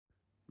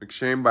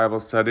McShane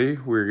Bible Study.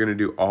 We're going to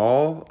do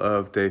all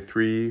of day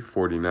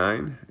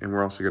 349, and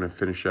we're also going to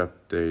finish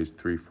up days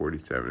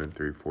 347 and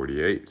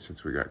 348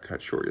 since we got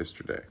cut short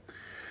yesterday.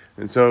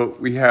 And so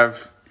we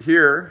have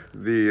here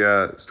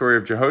the story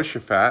of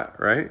Jehoshaphat,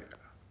 right?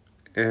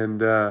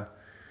 And,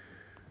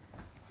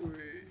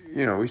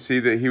 we see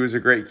that he was a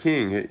great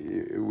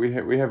king. We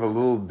have a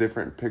little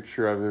different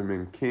picture of him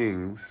in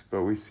Kings,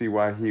 but we see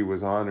why he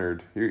was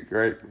honored.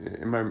 Right?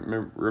 Am I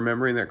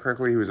remembering that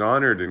correctly? He was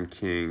honored in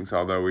Kings,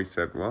 although we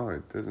said, well,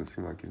 it doesn't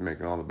seem like he's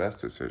making all the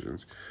best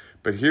decisions.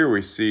 But here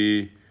we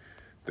see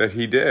that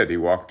he did. He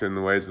walked in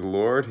the ways of the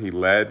Lord. He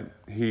led.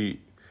 This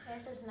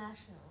is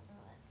national.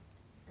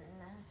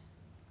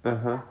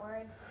 What's that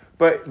word?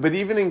 But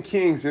even in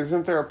Kings,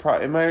 isn't there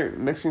am I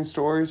mixing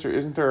stories, or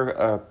isn't there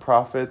a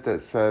prophet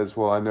that says,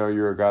 well, I know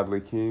you're a godly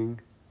king?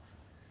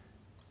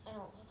 I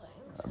don't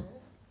think so.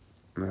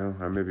 No,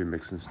 I may be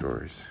mixing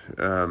stories.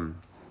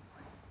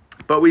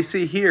 But we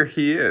see here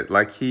he is.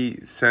 Like,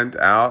 he sent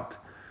out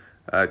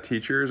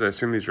teachers, I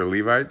assume these are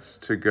Levites,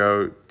 to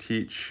go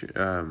teach.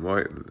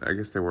 Well, I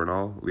guess they weren't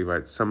all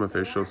Levites, some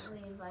officials.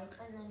 They weren't Levites,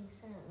 and then he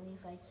sent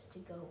Levites to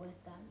go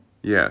with them.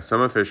 Yeah,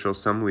 some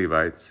officials, some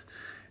Levites.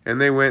 And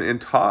they went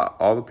and taught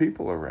all the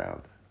people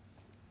around,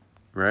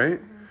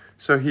 right? Mm-hmm.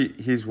 So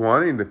he's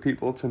wanting the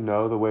people to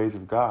know the ways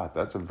of God.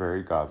 That's a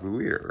very godly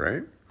leader,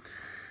 right?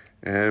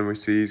 And we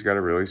see he's got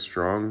a really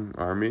strong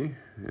army,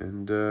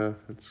 and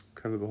that's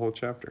kind of the whole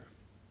chapter.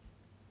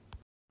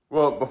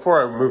 Well,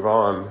 before I move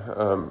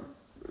on,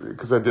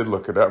 because I did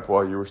look it up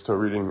while you were still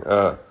reading,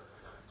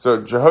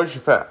 so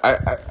Jehoshaphat,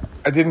 I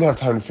didn't have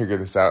time to figure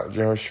this out.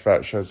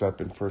 Jehoshaphat shows up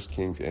in 1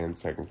 Kings and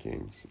 2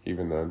 Kings,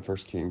 even though in 1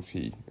 Kings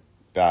he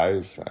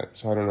dies.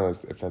 So I don't know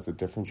if that's a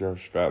different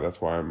Jehoshaphat. That's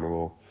why I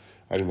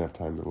didn't have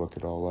time to look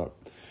it all up.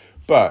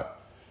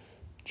 But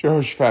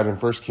Jehoshaphat in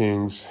 1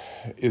 Kings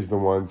is the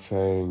one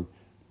saying,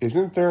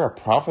 isn't there a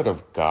prophet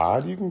of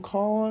God you can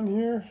call on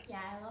here?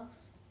 Yeah, I looked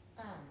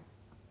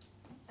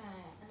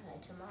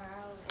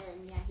tomorrow,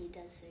 and yeah, he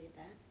does say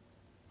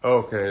that.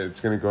 Okay, it's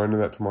going to go into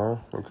that tomorrow?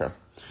 Okay.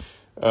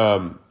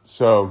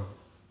 So,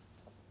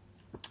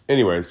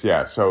 anyways,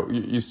 yeah, so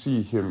you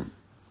see him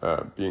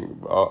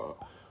being...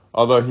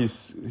 although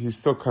he's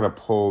still kind of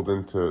pulled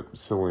into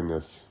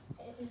silliness.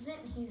 Isn't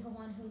he the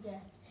one who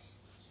gets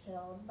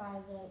killed by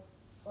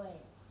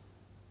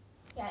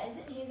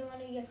isn't he the one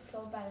who gets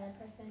killed by the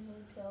person who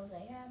kills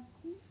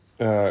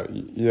Ahab?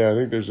 Yeah, I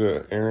think there's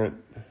an errant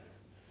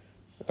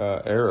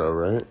arrow,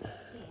 right?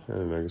 Yeah.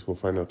 And I guess we'll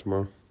find out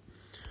tomorrow.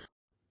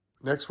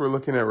 Next, we're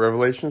looking at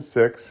Revelation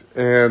 6,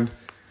 and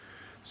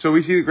so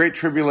we see the Great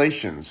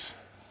Tribulations,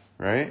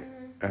 right?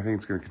 Mm-hmm. I think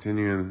it's going to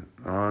continue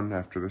on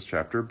after this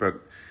chapter,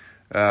 but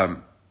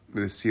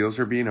the seals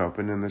are being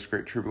opened in this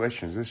Great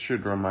Tribulations. This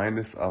should remind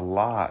us a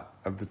lot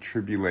of the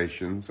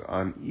tribulations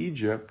on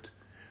Egypt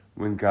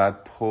when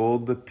God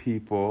pulled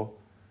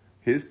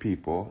his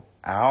people,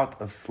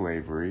 out of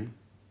slavery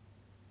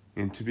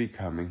into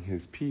becoming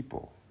his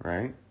people,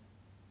 right?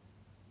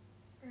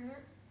 Mm-hmm.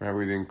 Right?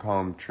 We didn't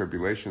call them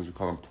tribulations, we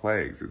call them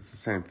plagues. It's the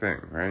same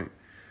thing, right?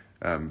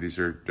 These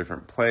are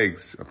different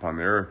plagues upon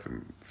the earth,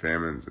 and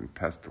famines and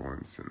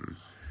pestilence, and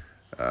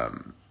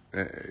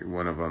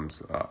one of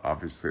them's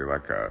obviously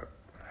like a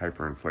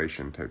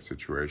hyperinflation type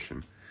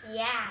situation.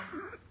 Yeah.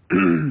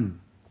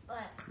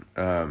 What?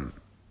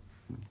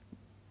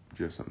 Do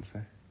you have something to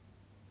say?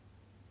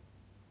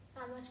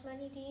 How much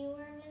money do you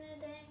earn in a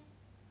day?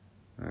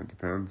 It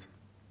depends.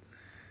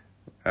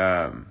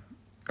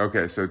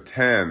 Okay, so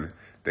 10.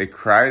 They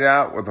cried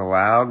out with a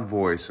loud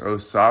voice, O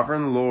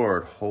sovereign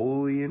Lord,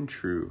 holy and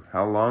true,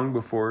 how long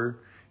before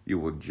you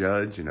will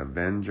judge and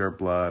avenge our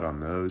blood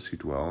on those who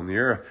dwell on the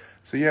earth?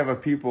 So you have a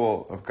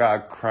people of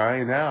God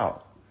crying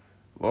out,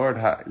 Lord,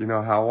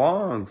 how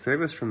long?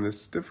 Save us from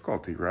this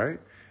difficulty, right?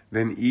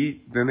 Then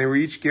they were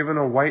each given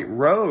a white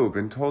robe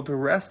and told to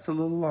rest a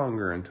little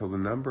longer until the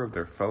number of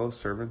their fellow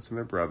servants and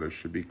their brothers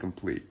should be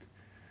complete.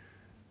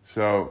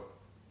 So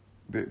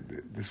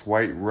this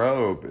white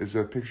robe is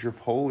a picture of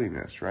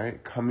holiness,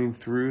 right? Coming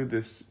through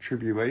this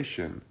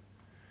tribulation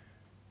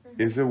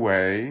is a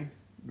way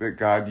that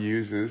God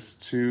uses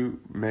to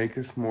make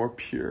us more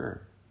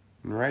pure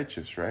and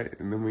righteous, right?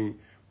 And then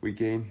we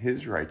gain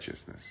his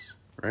righteousness,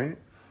 right?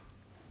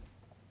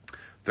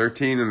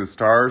 13, and the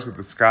stars of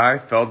the sky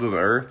fell to the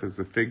earth as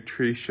the fig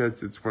tree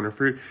sheds its winter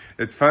fruit.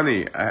 It's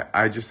funny,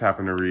 I just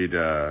happened to read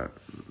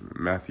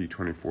Matthew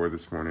 24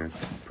 this morning. I was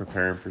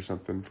preparing for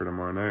something for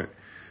tomorrow night.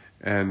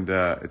 And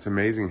it's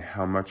amazing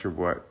how much of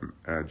what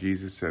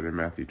Jesus said in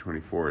Matthew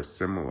 24 is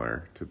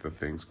similar to the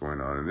things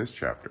going on in this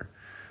chapter.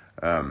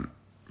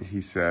 He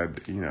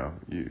said,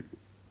 you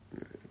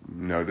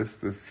notice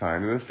the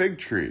sign of the fig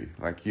tree.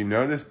 Like, you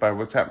notice by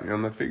what's happening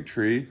on the fig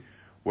tree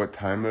what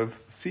time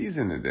of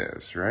season it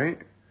is, right?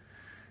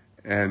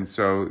 And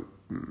so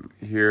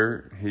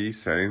here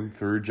he's saying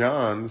through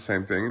John the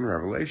same thing in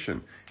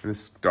Revelation. And the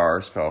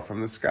stars fell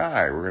from the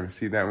sky. We're going to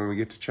see that when we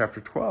get to chapter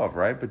 12,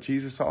 right? But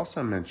Jesus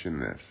also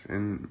mentioned this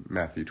in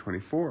Matthew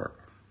 24.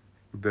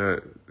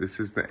 This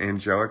is the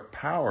angelic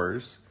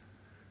powers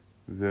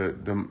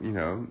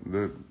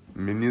the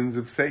minions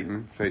of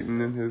Satan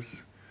and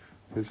his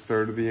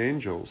third of the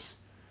angels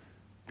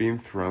being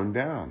thrown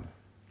down,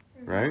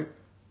 right?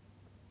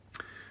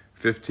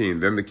 15,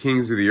 then the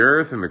kings of the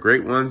earth and the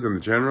great ones and the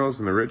generals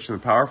and the rich and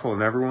the powerful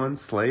and everyone,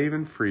 slave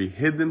and free,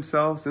 hid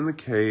themselves in the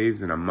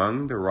caves and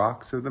among the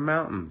rocks of the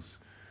mountains.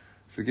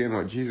 So again,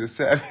 what Jesus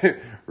said,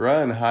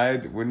 run,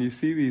 hide. When you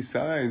see these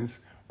signs,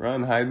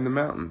 run, hide in the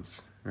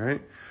mountains,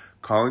 right?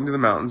 Calling to the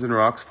mountains and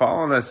rocks, fall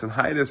on us and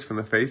hide us from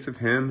the face of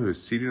him who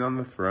is seated on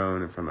the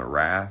throne and from the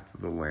wrath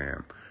of the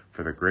Lamb.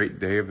 For the great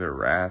day of their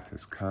wrath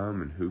has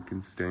come, and who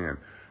can stand?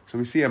 So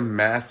we see a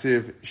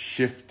massive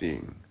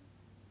shifting,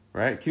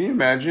 right? Can you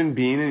imagine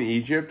being in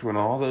Egypt when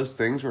all those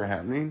things were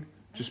happening?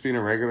 Just being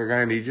a regular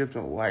guy in Egypt,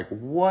 like,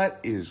 what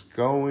is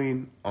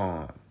going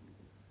on?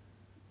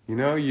 You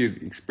know,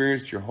 you'd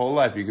experienced your whole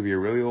life. You could be a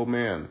really old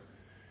man.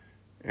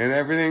 And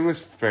everything was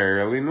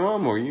fairly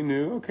normal. You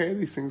knew, okay,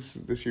 these things,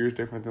 this year is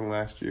different than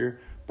last year.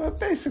 But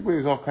basically, it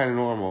was all kind of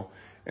normal.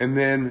 And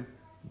then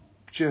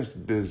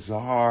just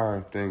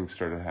bizarre things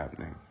started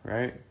happening,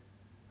 right?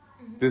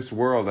 Mm-hmm. This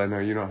world, I know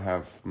you don't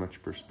have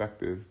much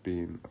perspective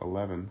being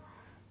 11,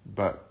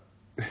 but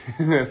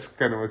that's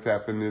kind of what's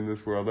happened in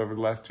this world over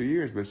the last 2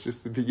 years. But it's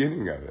just the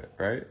beginning of it,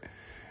 right?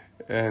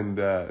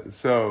 And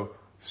so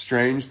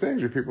strange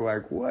things where people are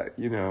like, what?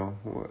 You know,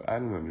 I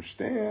don't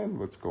understand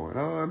what's going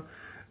on.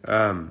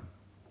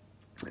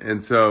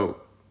 And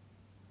so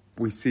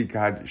we see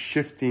God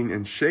shifting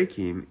and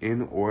shaking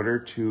in order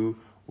to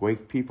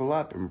wake people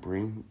up and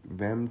bring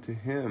them to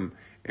him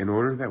in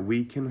order that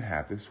we can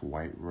have this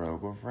white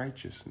robe of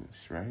righteousness,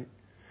 right?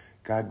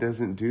 God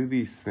doesn't do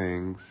these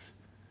things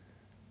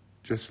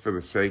just for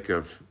the sake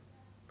of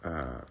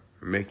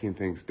making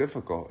things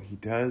difficult. He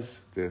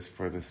does this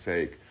for the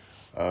sake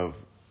of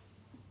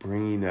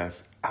bringing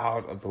us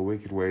out of the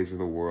wicked ways of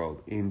the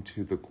world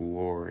into the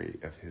glory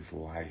of his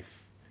life.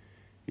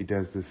 He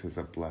does this as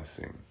a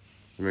blessing.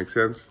 Does that make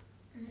sense?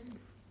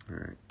 Mm-hmm. All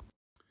right.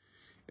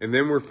 And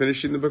then we're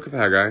finishing the book of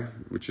Haggai,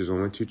 which is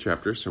only 2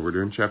 chapters. So we're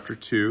doing chapter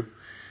 2.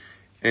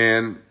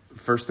 And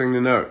first thing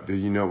to note, do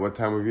you know what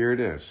time of year it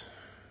is?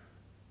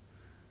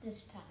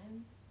 This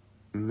time?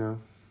 No.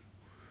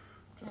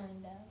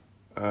 Kind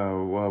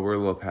of. Well, we're a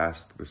little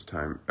past this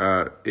time.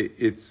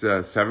 It's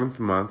 7th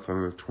month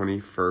on the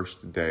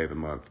 21st day of the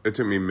month. It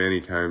took me many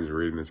times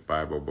reading this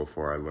Bible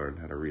before I learned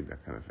how to read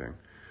that kind of thing.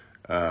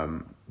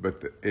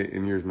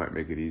 And yours might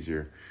make it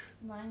easier.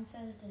 Mine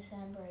says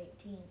December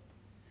 18th.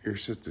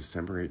 Yours says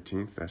December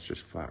 18th? That's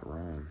just flat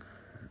wrong.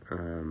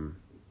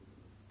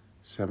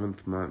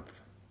 7th month.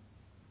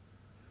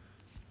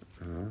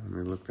 Let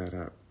me look that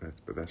up.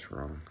 That's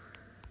wrong.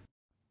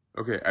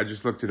 Okay, I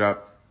just looked it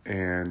up,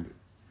 and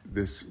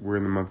we're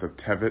in the month of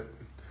Tevet,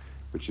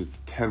 which is the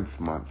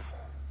 10th month,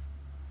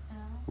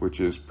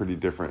 which is pretty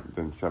different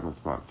than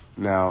 7th month.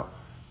 Now,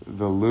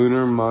 the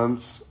lunar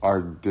months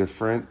are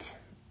different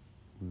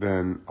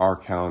than our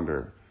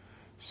calendar.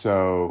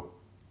 So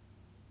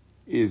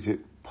is it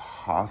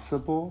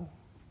possible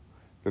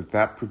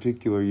that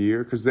particular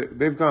year, because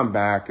they've gone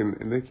back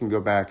and they can go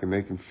back and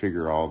they can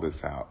figure all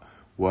this out.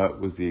 What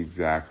was the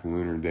exact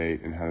lunar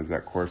date and how does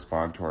that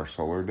correspond to our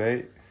solar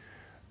date?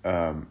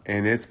 And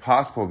it's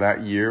possible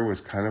that year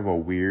was kind of a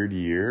weird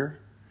year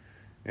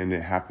and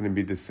it happened to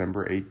be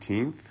December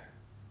 18th.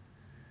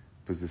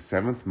 It was the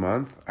 7th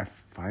month. I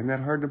find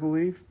that hard to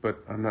believe,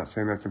 but I'm not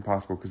saying that's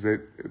impossible because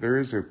there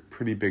is a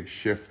pretty big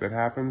shift that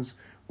happens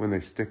when they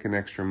stick an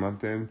extra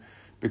month in,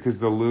 because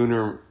the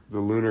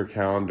lunar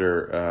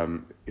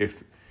calendar,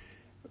 if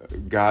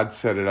God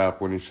set it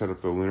up when he set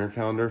up the lunar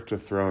calendar to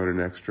throw in an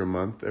extra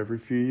month every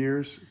few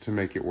years to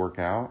make it work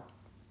out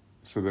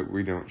so that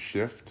we don't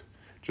shift,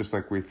 just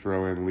like we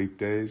throw in leap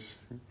days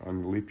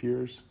on leap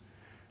years,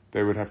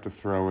 they would have to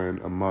throw in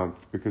a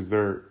month because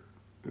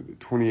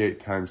 28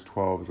 times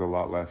 12 is a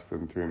lot less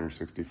than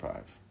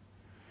 365.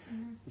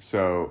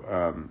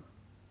 Mm-hmm.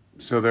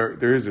 So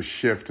there is a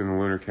shift in the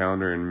lunar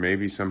calendar, and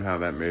maybe somehow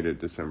that made it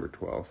December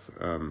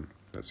 12th.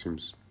 That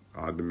seems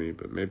odd to me,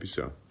 but maybe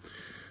so.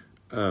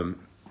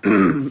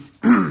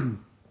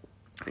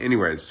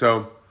 Anyways,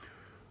 so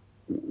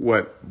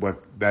what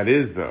that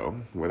is,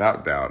 though,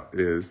 without doubt,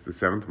 is the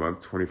 7th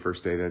month,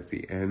 21st day. That's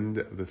the end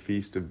of the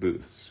Feast of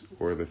Booths,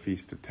 or the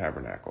Feast of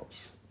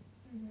Tabernacles,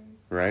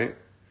 mm-hmm. Right?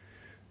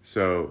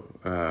 So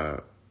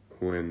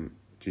when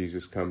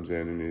Jesus comes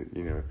in, and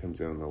it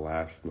comes in on the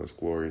last, most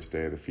glorious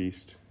day of the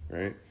feast,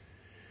 right?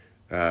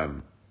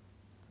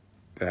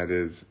 That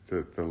is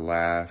the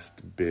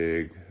last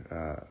big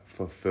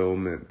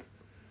fulfillment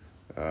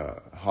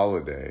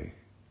holiday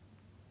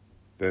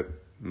that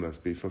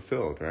must be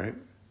fulfilled, right?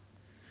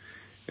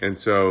 And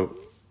so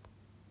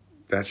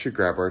that should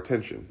grab our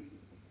attention.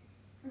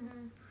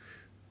 Mm-hmm.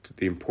 To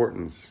the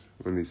importance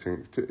when these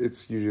things,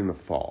 it's usually in the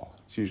fall.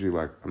 It's usually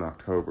like an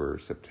October or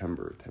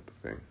September type of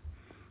thing.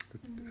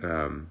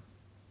 Mm-hmm.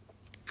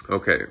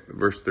 Okay,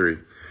 verse 3.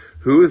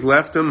 Who is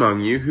left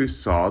among you who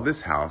saw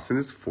this house in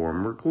its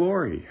former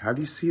glory? How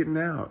do you see it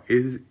now?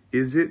 Is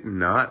it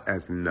not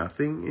as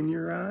nothing in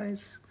your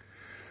eyes?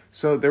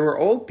 So there were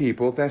old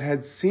people that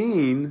had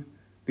seen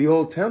the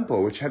old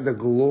temple, which had the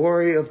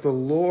glory of the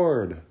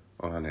Lord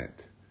on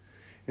it.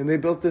 And they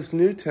built this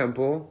new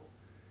temple,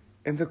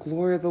 and the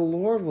glory of the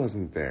Lord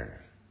wasn't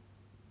there,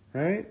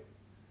 right?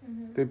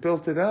 Mm-hmm. They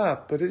built it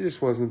up, but it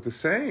just wasn't the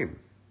same.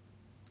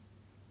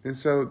 And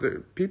so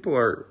the people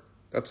are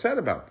upset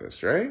about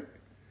this, right?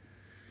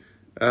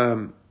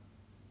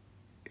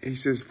 He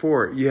says,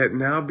 4, yet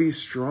now be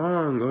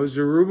strong, O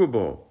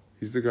Zerubbabel.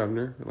 He's the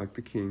governor, like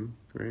the king,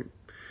 right?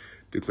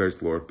 Declares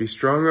the Lord. Be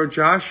strong, O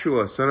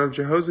Joshua, son of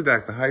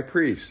Jehozadak, the high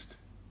priest.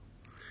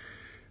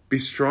 Be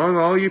strong,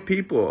 all you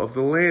people of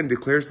the land,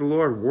 declares the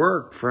Lord.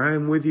 Work, for I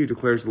am with you,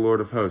 declares the Lord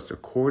of hosts,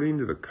 according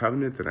to the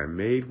covenant that I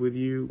made with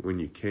you when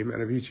you came out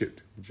of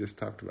Egypt. We just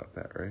talked about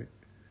that, right?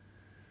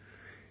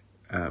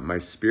 My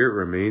spirit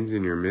remains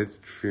in your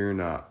midst, fear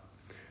not.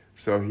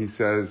 So he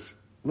says,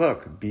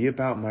 look, be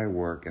about my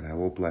work and I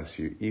will bless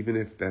you, even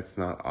if that's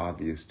not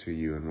obvious to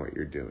you in what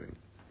you're doing.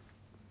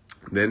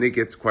 Then it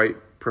gets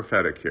quite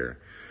prophetic here.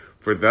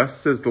 For thus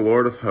says the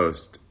Lord of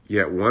hosts,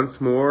 yet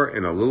once more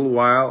in a little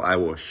while I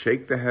will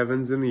shake the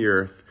heavens and the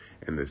earth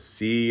and the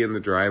sea and the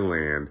dry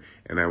land,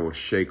 and I will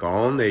shake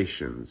all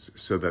nations,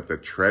 so that the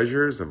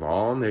treasures of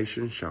all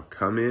nations shall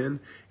come in,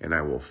 and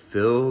I will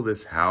fill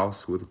this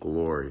house with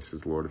glory,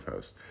 says the Lord of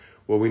hosts.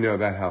 Well, we know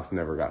that house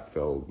never got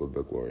filled with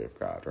the glory of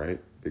God,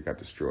 right? It got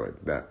destroyed.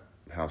 That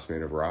house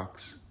made of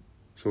rocks.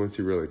 So what's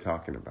he really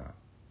talking about?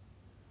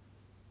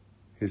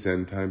 His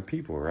end time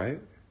people,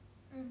 right?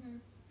 Mm-hmm.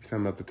 He's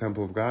talking about the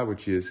temple of God,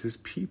 which is his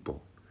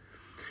people.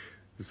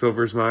 The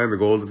silver is mine, the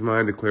gold is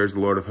mine, declares the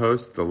Lord of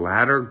hosts. The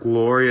latter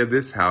glory of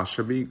this house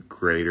shall be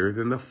greater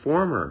than the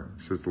former,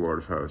 says the Lord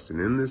of hosts. And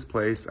in this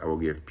place I will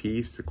give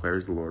peace,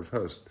 declares the Lord of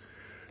hosts.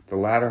 The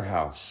latter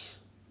house,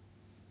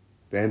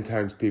 the end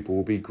times people,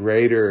 will be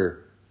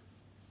greater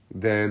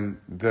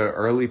than the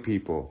early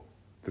people,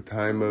 the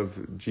time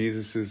of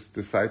Jesus'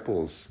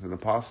 disciples and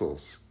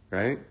apostles,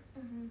 right?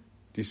 Mm-hmm.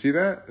 Do you see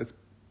that? It's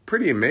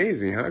pretty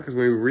amazing, huh? Because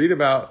when we read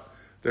about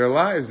their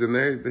lives, and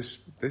they're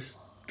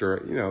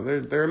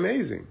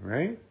amazing,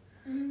 right?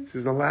 Mm-hmm. It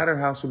says the latter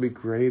house will be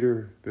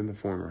greater than the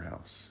former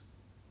house.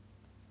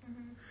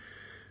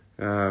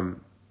 Mm-hmm.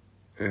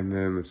 And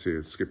then let's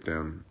skip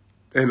down,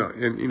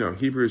 and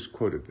Hebrews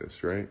quoted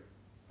this, right?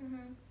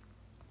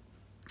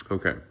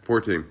 Okay,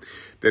 14.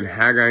 Then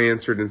Haggai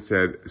answered and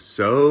said,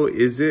 so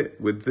is it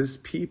with this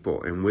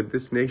people and with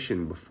this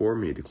nation before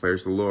me,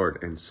 declares the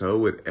Lord, and so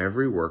with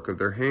every work of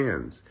their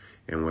hands,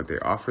 and what they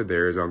offer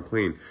there is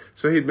unclean.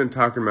 So he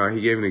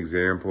gave an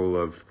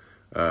example of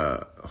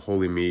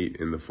holy meat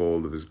in the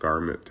fold of his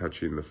garment,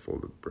 touching the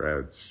folded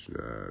breads.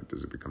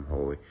 Does it become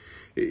holy?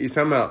 He's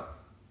talking about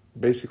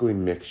basically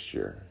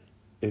mixture.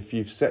 If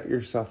you've set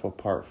yourself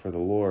apart for the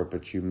Lord,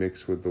 but you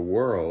mix with the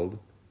world,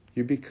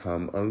 you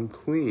become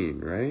unclean,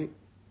 right?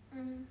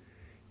 Mm-hmm.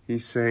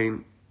 He's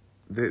saying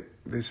that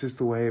this is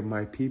the way of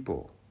my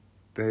people.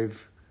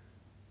 They've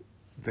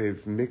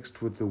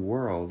mixed with the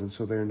world, and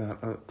so they're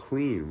not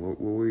clean. What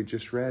we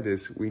just read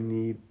is we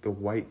need the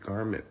white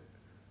garment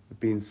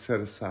being set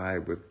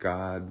aside with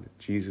God,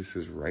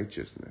 Jesus'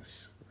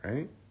 righteousness,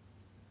 right?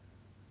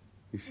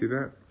 You see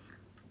that?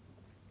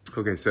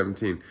 Okay,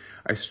 17.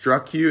 I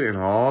struck you in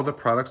all the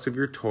products of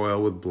your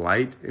toil with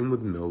blight and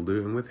with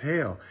mildew and with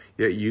hail,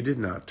 yet you did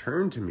not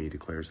turn to me,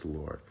 declares the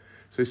Lord.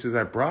 So he says,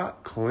 I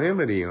brought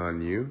calamity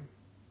on you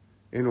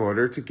in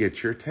order to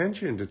get your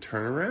attention, to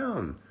turn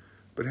around.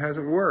 But it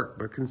hasn't worked.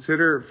 But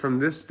consider from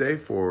this day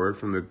forward,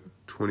 from the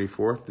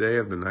 24th day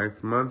of the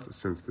 9th month,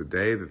 since the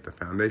day that the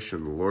foundation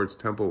of the Lord's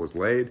temple was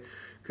laid,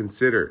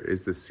 consider,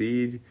 is the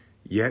seed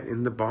yet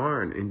in the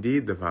barn?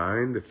 Indeed, the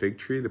vine, the fig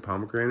tree, the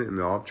pomegranate, and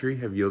the olive tree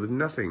have yielded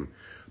nothing.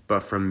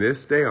 But from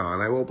this day on,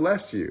 I will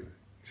bless you.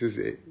 He says,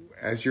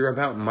 as you're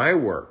about my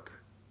work,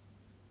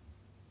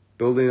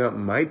 building up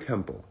my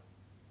temple,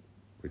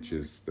 which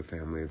is the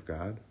family of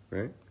God,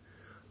 right?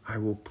 I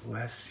will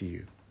bless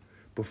you.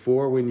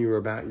 Before, when you were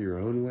about your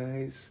own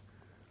ways,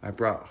 I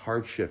brought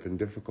hardship and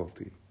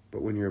difficulty.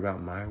 But when you're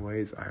about my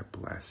ways, I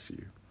bless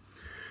you.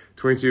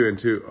 22, and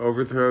to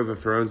overthrow the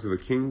thrones of the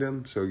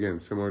kingdom. So again,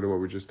 similar to what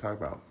we just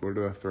talked about. What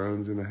are the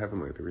thrones in the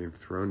heavenly? They're being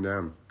thrown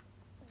down.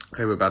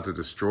 I am about to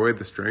destroy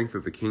the strength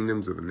of the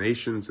kingdoms of the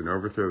nations and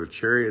overthrow the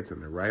chariots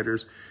and the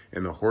riders,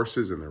 and the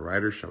horses and the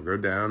riders shall go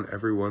down,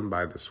 every one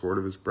by the sword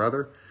of his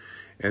brother.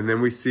 And then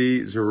we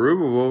see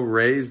Zerubbabel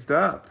raised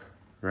up,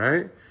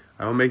 right?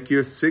 I will make you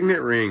a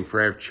signet ring,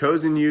 for I have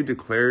chosen you,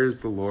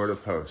 declares the Lord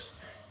of hosts.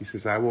 He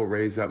says, I will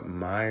raise up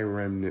my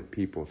remnant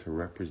people to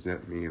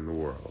represent me in the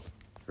world,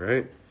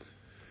 right?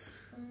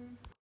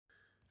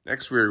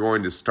 Next, we are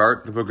going to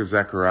start the book of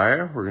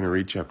Zechariah. We're going to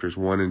read chapters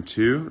 1 and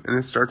 2. And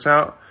it starts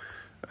out,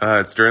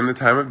 it's during the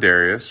time of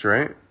Darius,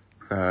 right?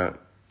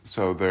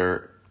 So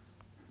they're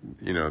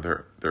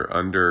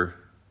under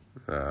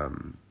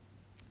Persia.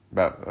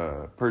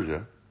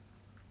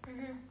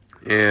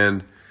 Mm-hmm.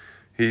 And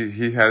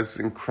he has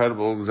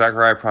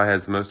Zechariah probably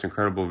has the most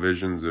incredible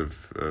visions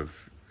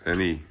of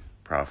any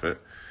prophet.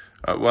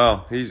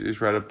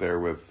 He's right up there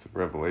with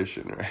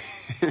Revelation,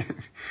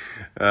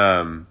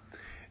 right?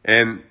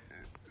 And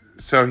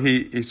so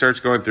he starts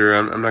going through.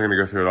 I'm not going to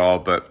go through it all,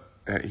 but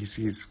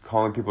he's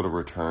calling people to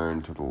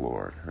return to the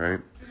Lord, right?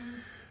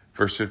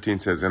 Verse 15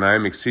 says, "And I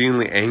am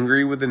exceedingly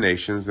angry with the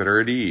nations that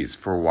are at ease.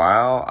 For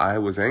while I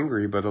was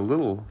angry, but a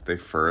little, they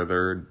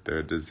furthered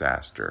their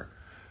disaster."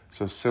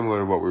 So similar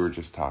to what we were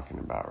just talking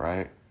about,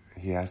 right?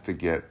 He has to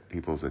get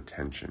people's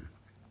attention.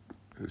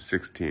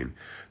 16.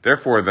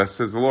 "Therefore, thus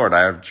says the Lord,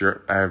 I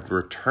have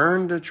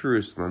returned to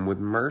Jerusalem with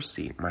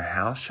mercy. My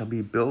house shall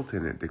be built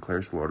in it,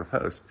 declares the Lord of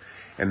hosts.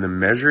 And the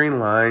measuring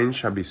line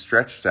shall be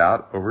stretched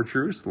out over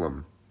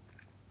Jerusalem.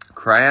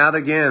 Cry out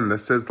again,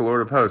 thus says the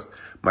Lord of hosts.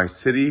 My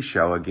city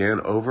shall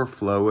again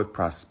overflow with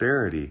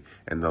prosperity,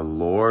 and the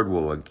Lord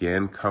will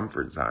again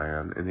comfort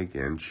Zion and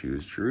again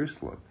choose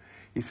Jerusalem."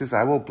 He says,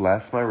 I will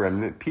bless my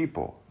remnant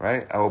people,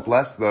 right? I will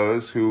bless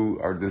those who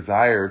are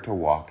desired to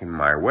walk in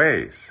my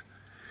ways.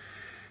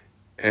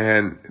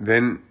 And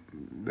then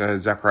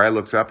Zechariah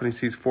looks up and he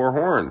sees 4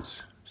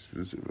 horns.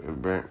 This is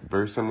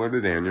very similar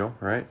to Daniel,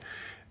 right?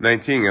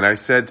 19, "And I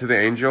said to the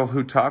angel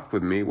who talked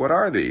with me, what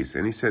are these?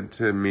 And he said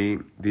to me,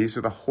 these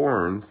are the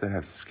horns that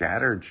have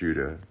scattered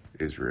Judah,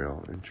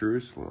 Israel, and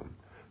Jerusalem."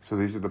 So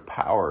these are the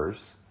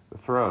powers, the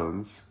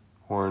thrones.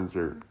 Horns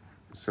are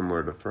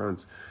similar to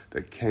thrones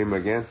that came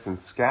against and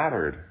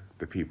scattered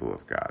the people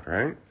of God,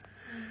 right?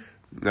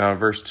 Now,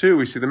 verse 2,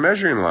 we see the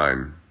measuring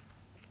line.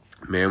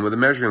 Man with a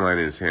measuring line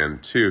in his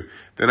hand. 2,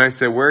 "Then I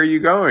said, where are you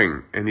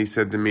going? And he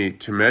said to me,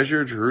 to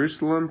measure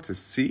Jerusalem, to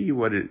see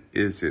what it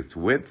is its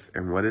width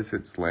and what is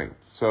its length."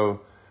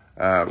 So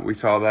we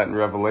saw that in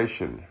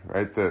Revelation,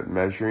 right? The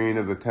measuring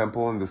of the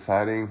temple and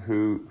deciding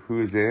who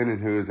is in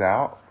and who is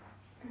out.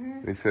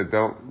 Mm-hmm. They said,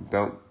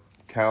 don't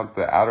count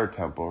the outer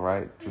temple,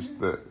 right?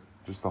 Mm-hmm.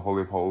 Just the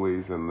Holy of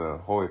Holies and the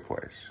holy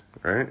place,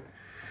 right?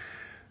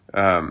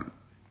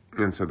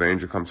 And so the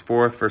angel comes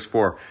forth, verse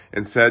 4,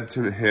 "And said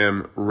to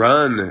him,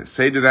 run,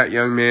 say to that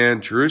young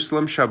man,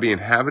 Jerusalem shall be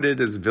inhabited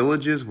as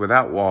villages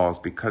without walls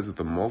because of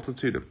the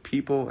multitude of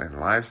people and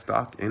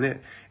livestock in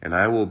it. And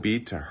I will be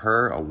to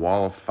her a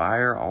wall of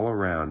fire all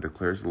around,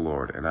 declares the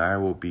Lord, and I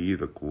will be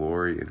the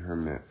glory in her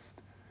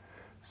midst."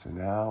 So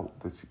now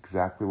that's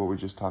exactly what we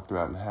just talked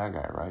about in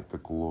Haggai, right? The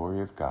glory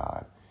of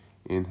God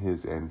in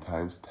his end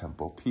times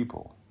temple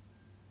people,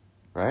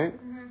 right?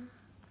 Mm-hmm.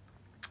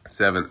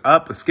 7,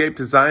 "Up, escape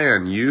to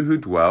Zion, you who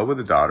dwell with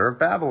the daughter of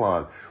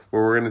Babylon."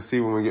 Where we're going to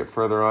see when we get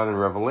further on in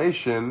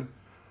Revelation,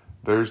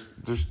 there's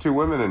 2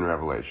 women in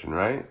Revelation,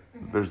 right?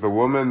 Mm-hmm. There's the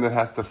woman that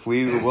has to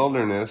flee to the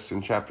wilderness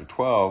in chapter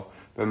 12.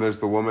 Then there's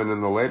the woman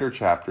in the later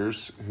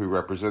chapters who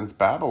represents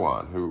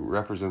Babylon, who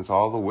represents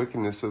all the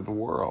wickedness of the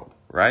world,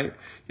 right?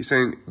 He's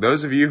saying,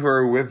 those of you who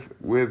are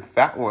with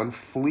that one,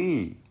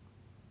 flee,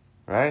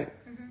 right?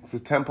 Mm-hmm. It's a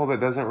temple that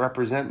doesn't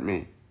represent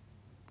me,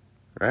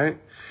 right?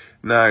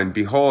 9,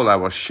 "Behold, I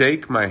will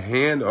shake my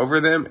hand over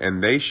them,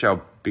 and they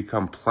shall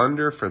become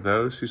plunder for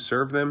those who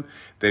serve them.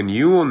 Then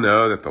you will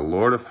know that the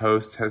Lord of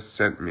hosts has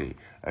sent me."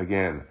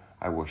 Again,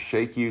 I will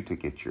shake you to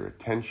get your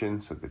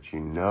attention so that you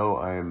know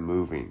I am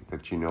moving,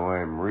 that you know I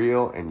am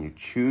real, and you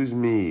choose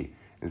me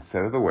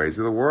instead of the ways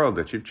of the world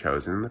that you've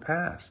chosen in the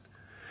past.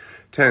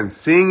 10,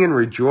 "Sing and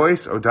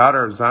rejoice, O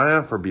daughter of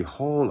Zion, for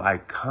behold, I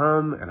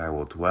come, and I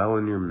will dwell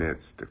in your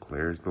midst,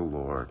 declares the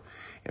Lord.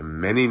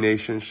 And many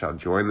nations shall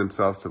join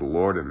themselves to the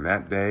Lord in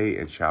that day,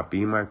 and shall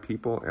be my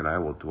people, and I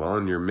will dwell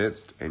in your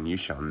midst, and you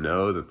shall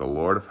know that the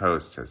Lord of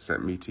hosts has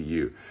sent me to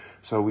you."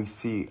 So we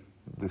see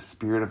the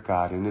Spirit of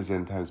God in his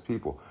end times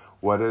people.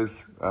 What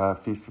does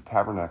Feast of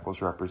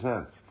Tabernacles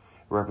represents?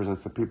 It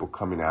represents the people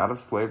coming out of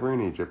slavery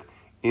in Egypt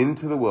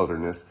into the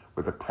wilderness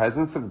with the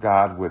presence of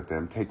God with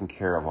them, taking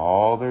care of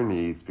all their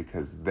needs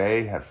because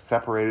they have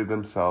separated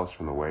themselves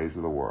from the ways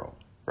of the world,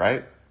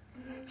 right?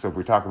 Mm-hmm. So if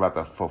we talk about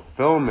the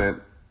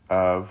fulfillment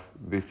of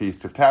the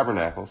Feast of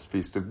Tabernacles,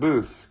 Feast of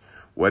Booths,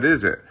 what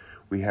is it?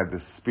 We have the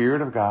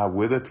Spirit of God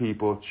with a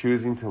people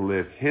choosing to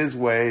live his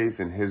ways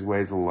and his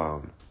ways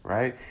alone,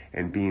 right?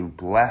 And being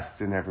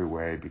blessed in every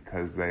way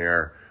because they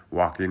are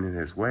walking in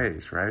his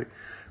ways, right?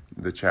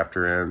 The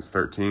chapter ends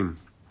 13.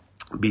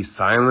 "Be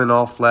silent,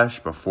 all flesh,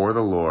 before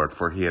the Lord,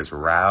 for he has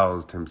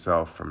roused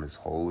himself from his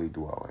holy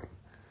dwelling."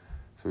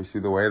 So we see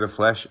the way of the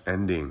flesh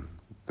ending,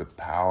 the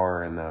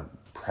power and the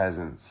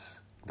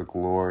presence, the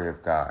glory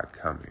of God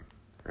coming,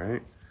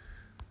 right?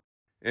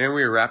 And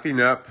we are wrapping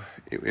up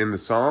in the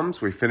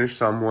Psalms. We finished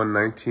Psalm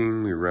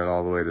 119. We read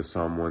all the way to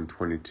Psalm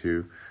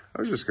 122. I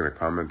was just going to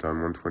comment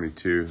on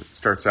 122. It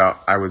starts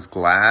out, "I was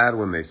glad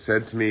when they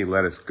said to me,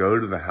 let us go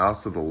to the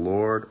house of the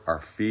Lord. Our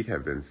feet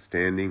have been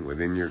standing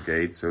within your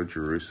gates, O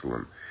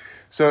Jerusalem."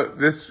 So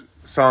this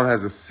psalm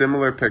has a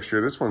similar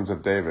picture. This one's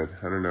of David.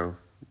 I don't know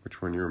which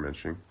one you were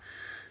mentioning.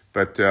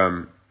 But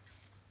so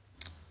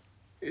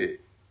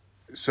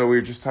we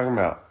were just talking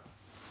about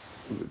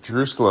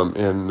Jerusalem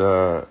in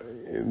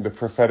the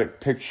prophetic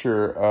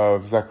picture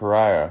of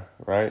Zechariah,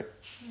 right?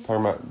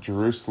 Talking about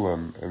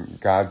Jerusalem and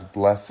God's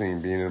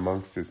blessing being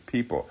amongst his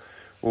people.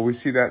 Well, we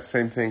see that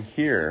same thing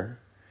here,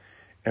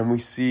 and we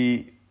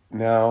see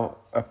now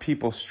a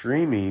people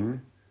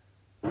streaming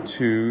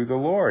to the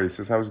Lord. He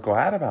says, I was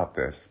glad about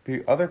this.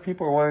 Other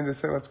people are wanting to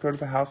say, let's go to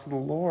the house of the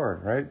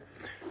Lord, right?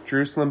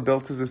 Jerusalem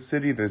built as a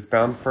city that is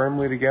bound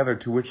firmly together,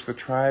 to which the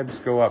tribes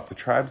go up, the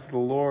tribes of the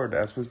Lord,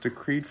 as was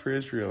decreed for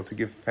Israel, to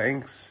give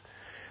thanks.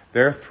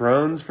 Their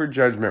thrones for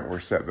judgment were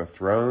set, the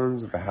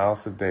thrones of the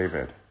house of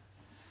David,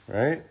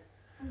 right?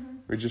 Mm-hmm.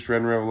 We just read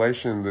in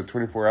Revelation the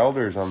 24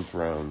 elders on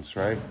thrones,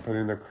 right?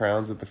 Putting their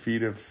crowns at the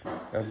feet of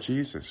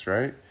Jesus,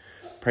 right?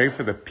 Pray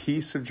for the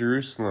peace of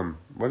Jerusalem.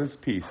 What is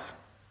peace?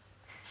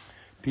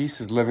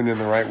 Peace is living in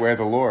the right way of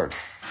the Lord.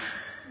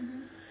 Mm-hmm.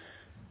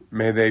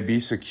 May they be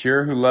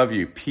secure who love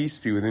you. Peace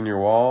be within your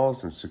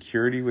walls and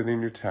security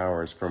within your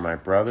towers. For my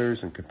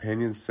brothers and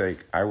companions'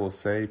 sake, I will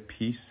say,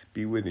 peace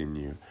be within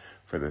you.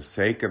 For the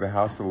sake of the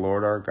house of the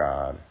Lord our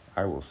God,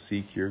 I will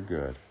seek your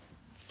good.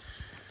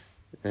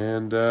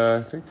 And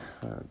I think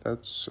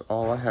that's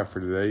all I have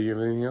for today. You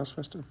have anything else,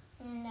 Weston?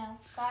 No.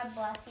 God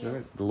bless you. All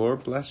right. The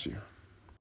Lord bless you.